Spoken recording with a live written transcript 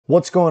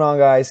What's going on,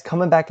 guys?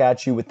 Coming back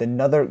at you with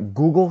another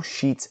Google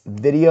Sheets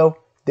video.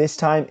 This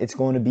time it's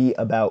going to be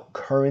about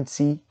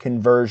currency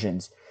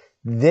conversions.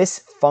 This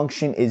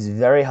function is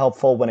very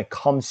helpful when it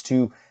comes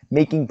to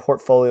making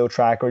portfolio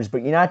trackers,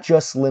 but you're not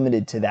just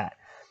limited to that.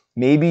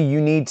 Maybe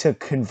you need to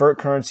convert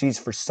currencies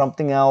for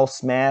something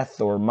else, math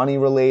or money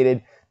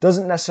related.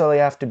 Doesn't necessarily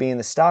have to be in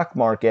the stock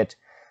market,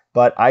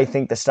 but I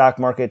think the stock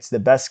market's the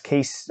best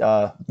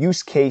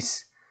use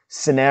case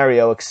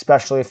scenario,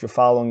 especially if you're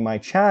following my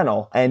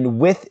channel. And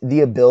with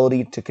the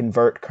ability to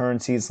convert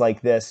currencies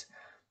like this,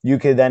 you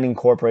could then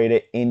incorporate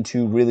it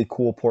into really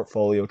cool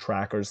portfolio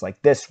trackers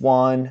like this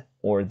one,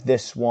 or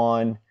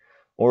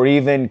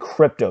even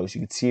cryptos. You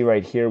can see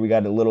right here, we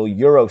got a little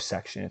euro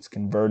section. It's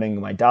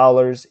converting my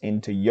dollars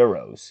into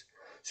euros.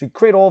 So you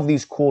create all of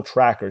these cool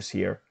trackers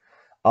here.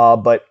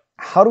 But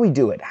how do we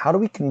do it? How do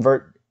we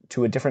convert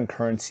to a different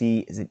currency?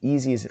 Is it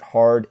easy? Is it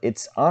hard?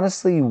 It's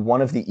honestly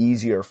one of the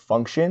easier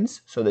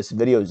functions. So this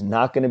video is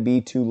not going to be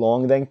too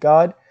long, thank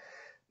God.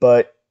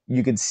 But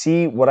you can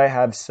see what I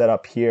have set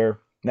up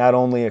here. Not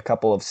only a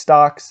couple of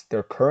stocks,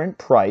 their current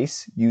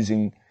price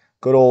using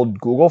good old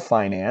Google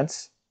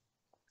Finance,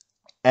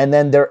 and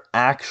then their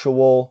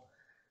actual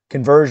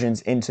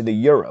conversions into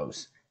the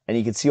euros. And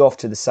you can see off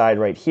to the side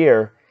right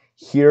here,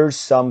 here's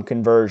some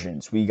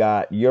conversions. We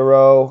got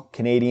euro,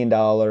 Canadian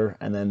dollar,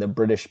 and then the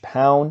British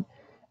pound.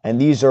 And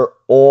these are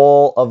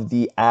all of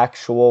the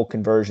actual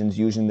conversions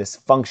using this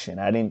function.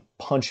 I didn't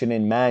punch it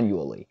in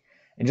manually.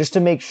 And just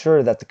to make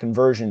sure that the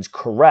conversion's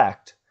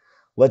correct,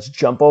 let's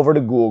jump over to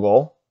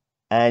Google.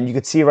 And you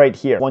can see right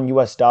here, $1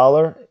 US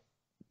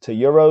to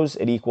euros,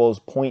 it equals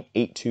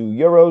 0.82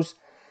 euros.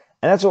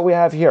 And that's what we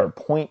have here,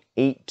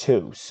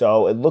 0.82.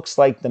 So it looks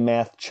like the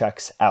math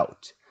checks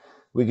out.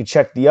 We could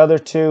check the other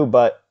two,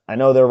 but I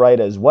know they're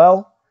right as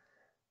well.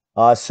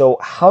 So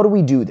how do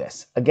we do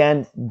this?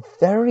 Again,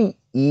 very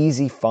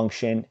easy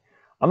function.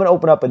 I'm going to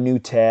open up a new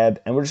tab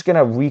and we're just going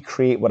to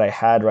recreate what I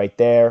had right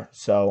there.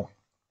 So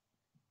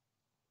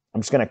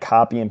I'm just going to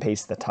copy and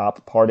paste the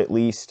top part at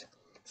least.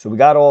 So we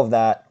got all of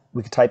that.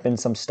 We could type in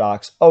some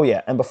stocks. Oh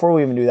yeah, and before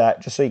we even do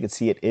that, just so you can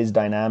see it is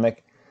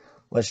dynamic,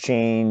 let's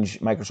change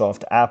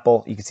Microsoft to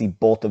Apple. You can see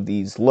both of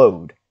these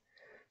load.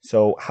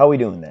 So how are we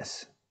doing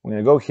this? We're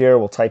going to go here.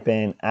 We'll type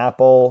in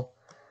Apple,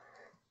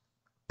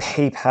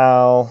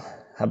 PayPal,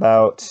 how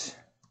about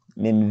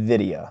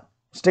NVIDIA?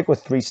 Stick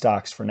with 3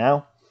 stocks for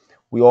now.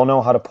 We all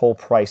know how to pull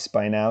price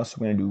by now, so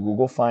we're going to do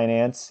Google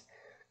Finance.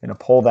 We're going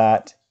to pull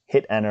that,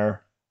 hit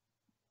enter,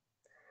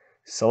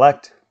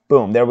 select,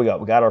 boom, there we go.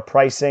 We got our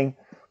pricing.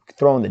 We can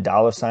throw in the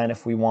dollar sign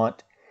if we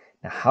want.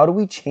 Now, how do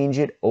we change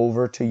it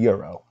over to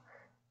euro?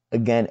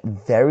 Again,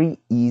 very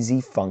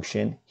easy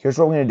function. Here's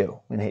what we're going to do.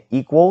 We're going to hit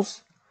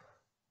equals,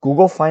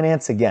 Google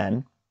Finance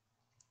again,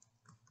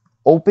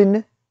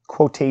 open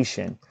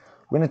quotation.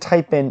 We're going to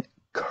type in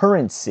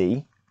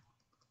currency.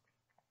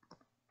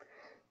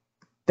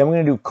 Then we're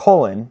going to do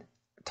colon,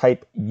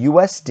 type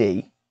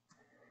USD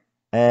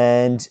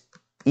and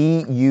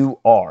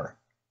EUR.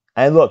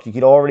 And look, you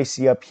can already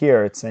see up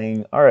here, it's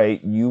saying, all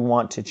right, you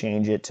want to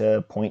change it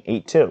to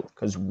 0.82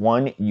 because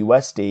 1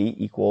 USD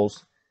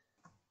equals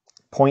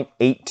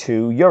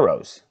 0.82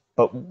 euros.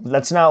 But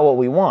that's not what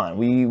we want.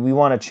 We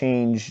want to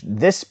change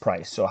this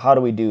price. So how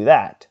do we do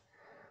that?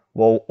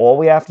 Well, all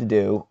we have to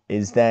do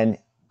is then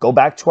go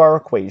back to our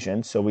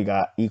equation. So we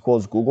got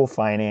equals Google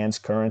Finance,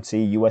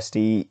 currency,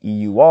 USD,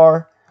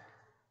 EUR.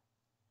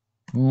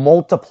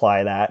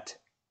 Multiply that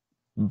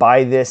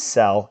by this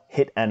cell,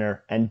 hit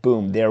enter, and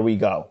boom, there we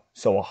go.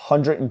 So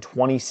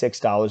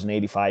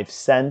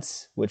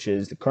 $126.85, which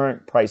is the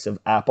current price of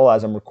Apple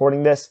as I'm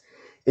recording this,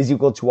 is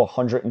equal to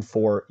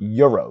 104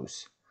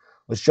 euros.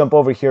 Let's jump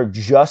over here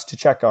just to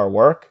check our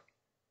work.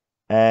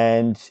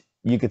 And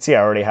you can see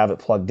I already have it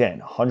plugged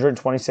in.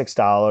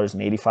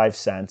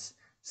 $126.85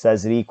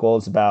 says it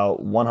equals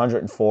about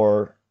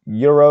 104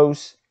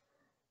 euros.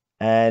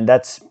 And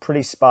that's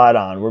pretty spot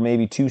on. We're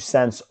maybe 2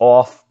 cents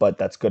off, but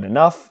that's good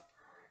enough.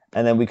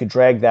 And then we could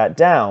drag that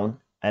down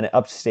and it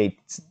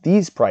updates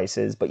these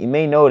prices. But you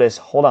may notice,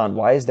 hold on,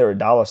 why is there a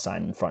dollar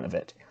sign in front of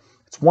it?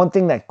 It's one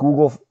thing that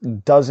Google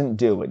doesn't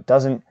do. It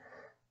doesn't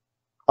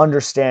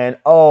understand,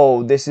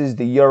 oh, this is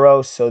the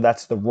euro, so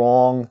that's the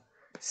wrong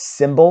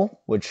symbol,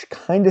 which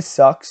kind of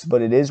sucks,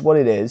 but it is what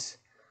it is.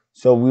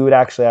 So we would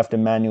actually have to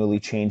manually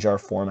change our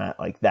format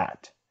like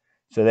that.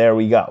 So there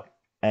we go.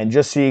 And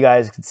just so you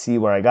guys can see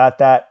where I got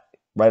that,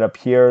 right up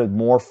here,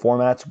 more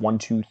formats, 1,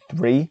 2,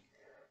 3.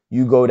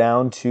 You go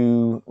down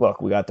to,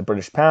 look, we got the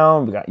British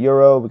pound, we got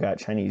euro, we got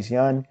Chinese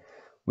yuan.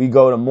 We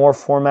go to more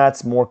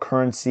formats, more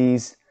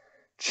currencies.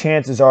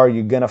 Chances are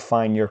you're going to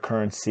find your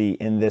currency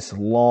in this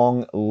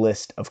long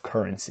list of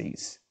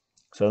currencies.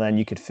 So then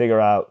you could figure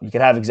out, you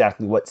could have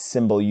exactly what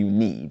symbol you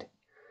need.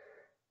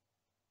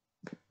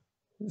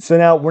 So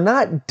now we're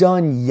not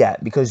done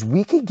yet because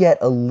we could get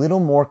a little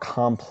more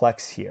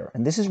complex here.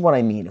 And this is what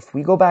I mean. If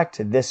we go back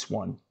to this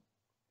one,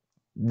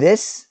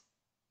 this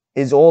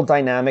is all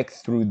dynamic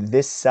through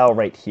this cell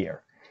right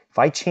here. If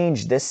I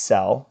change this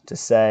cell to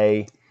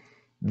say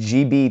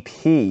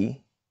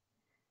GBP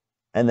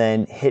and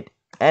then hit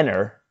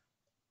enter,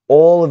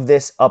 all of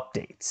this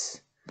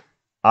updates.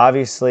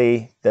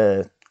 Obviously,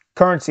 the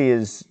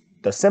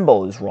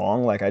symbol is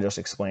wrong, like I just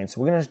explained.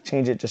 So we're going to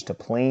change it just to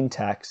plain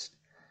text.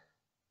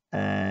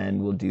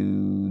 And we'll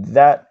do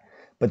that.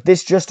 But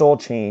this just all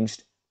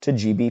changed to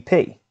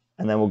GBP.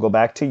 And then we'll go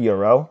back to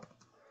Euro,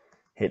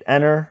 hit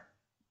enter.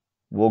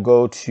 We'll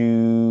go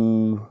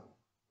to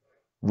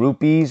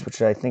rupees,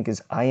 which I think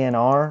is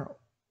INR.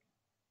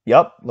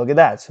 Yep, look at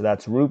that. So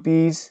that's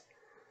rupees,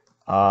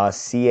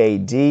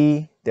 CAD.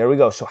 There we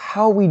go. So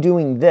how are we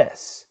doing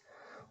this?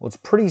 Well, it's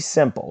pretty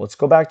simple. Let's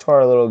go back to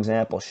our little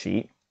example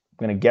sheet.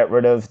 I'm going to get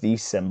rid of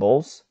these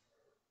symbols.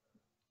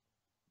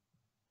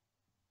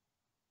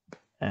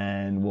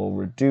 And we'll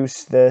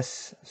reduce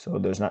this so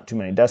there's not too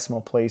many decimal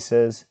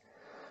places.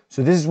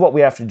 So this is what we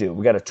have to do.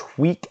 We got to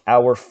tweak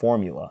our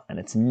formula, and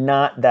it's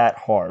not that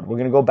hard. We're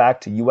going to go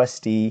back to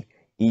USD,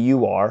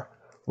 EUR.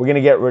 We're going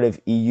to get rid of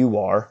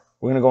EUR.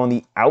 We're going to go on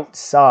the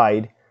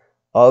outside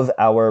of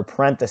our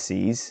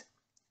parentheses,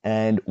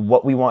 and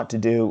what we want to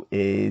do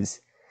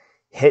is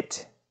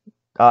hit,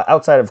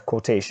 outside of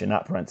quotation,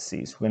 not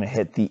parentheses, we're going to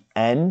hit the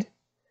end.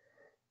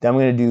 Then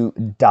we're going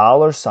to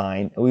do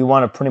 $sign. We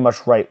want to pretty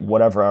much write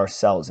whatever our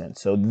cell's in.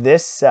 So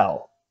this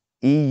cell,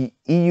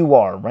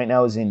 EUR, right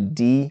now is in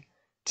D2.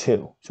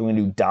 So we're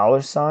going to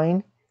do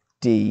 $sign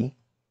D,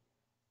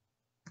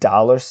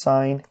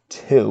 $sign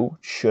 2,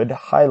 should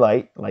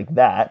highlight like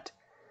that.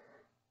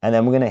 And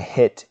then we're going to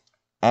hit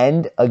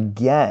end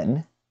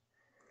again.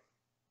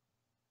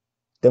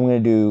 Then we're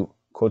going to do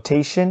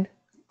quotation,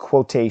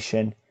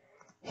 quotation,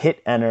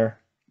 hit enter,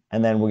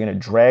 and then we're going to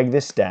drag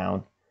this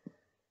down.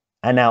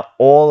 And now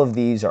all of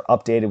these are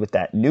updated with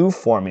that new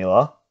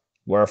formula,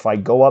 where if I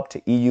go up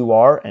to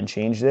EUR and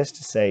change this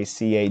to say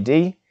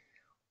CAD,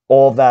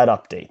 all of that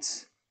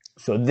updates.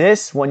 So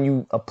this, when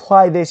you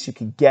apply this, you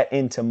can get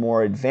into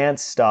more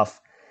advanced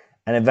stuff,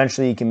 and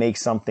eventually you can make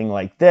something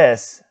like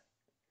this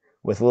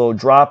with a little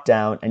drop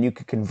down, and you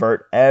could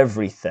convert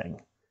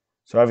everything.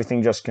 So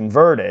everything just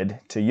converted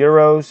to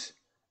euros.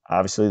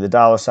 Obviously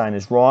the $sign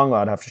is wrong,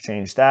 I'd have to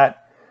change that.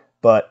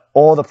 But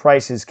all the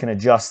prices can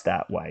adjust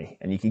that way.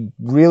 And you can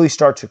really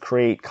start to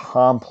create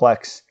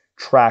complex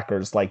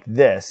trackers like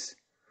this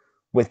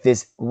with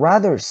this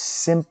rather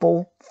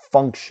simple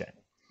function.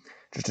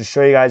 Just to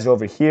show you guys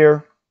over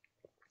here,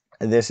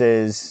 this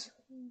is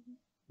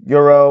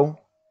Euro,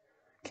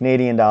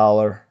 Canadian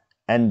dollar,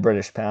 and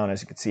British pound,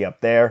 as you can see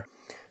up there.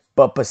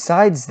 But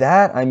besides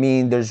that, I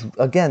mean, there's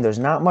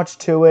not much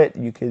to it.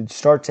 You could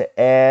start to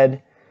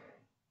add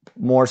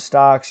more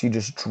stocks. You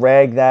just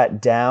drag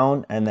that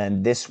down, and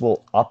then this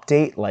will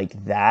update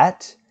like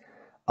that.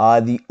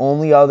 The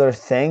only other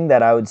thing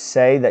that I would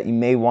say that you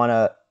may want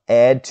to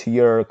add to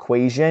your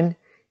equation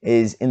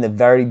is in the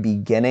very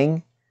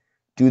beginning,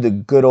 do the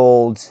good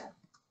old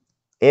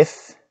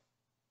if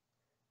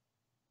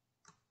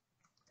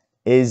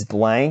is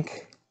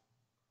blank.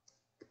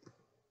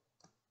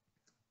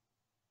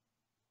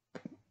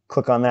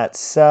 Click on that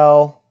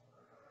cell,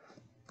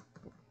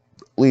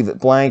 leave it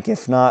blank.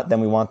 If not, then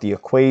we want the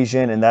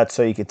equation, and that's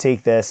so you could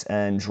take this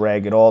and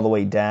drag it all the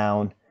way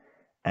down,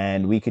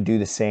 and we could do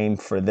the same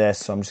for this.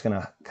 So I'm just going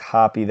to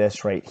copy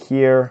this right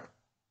here,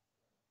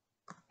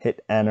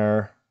 hit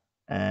enter,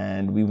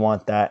 and we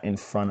want that in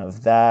front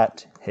of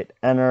that. Hit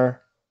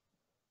enter,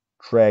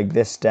 drag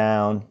this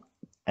down,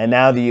 and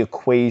now the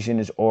equation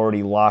is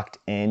already locked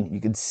in.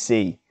 You can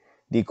see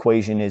the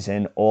equation is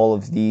in all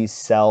of these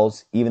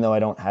cells, even though I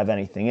don't have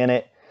anything in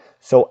it.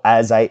 So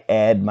as I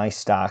add my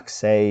stocks,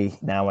 say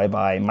now I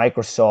buy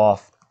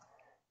Microsoft,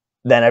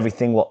 then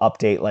everything will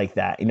update like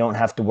that. You don't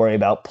have to worry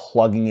about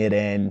plugging it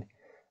in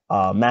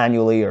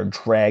manually or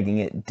dragging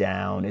it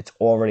down. It's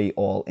already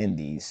all in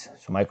these.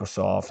 So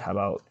Microsoft, how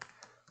about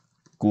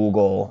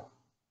Google?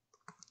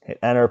 Hit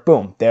enter,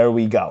 boom, there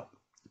we go.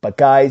 But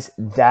guys,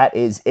 that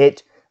is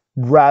it.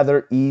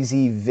 Rather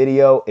easy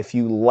video. If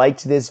you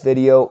liked this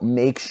video,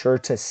 make sure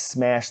to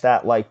smash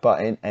that like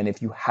button. And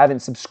if you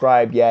haven't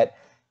subscribed yet,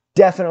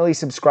 definitely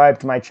subscribe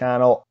to my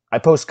channel. I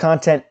post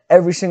content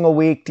every single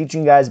week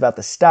teaching you guys about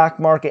the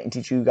stock market and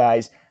teaching you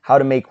guys how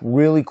to make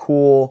really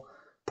cool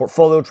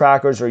portfolio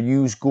trackers or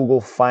use Google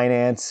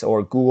Finance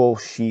or Google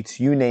Sheets,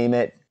 you name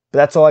it. But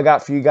that's all I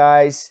got for you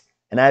guys.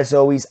 And as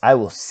always, I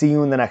will see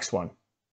you in the next one.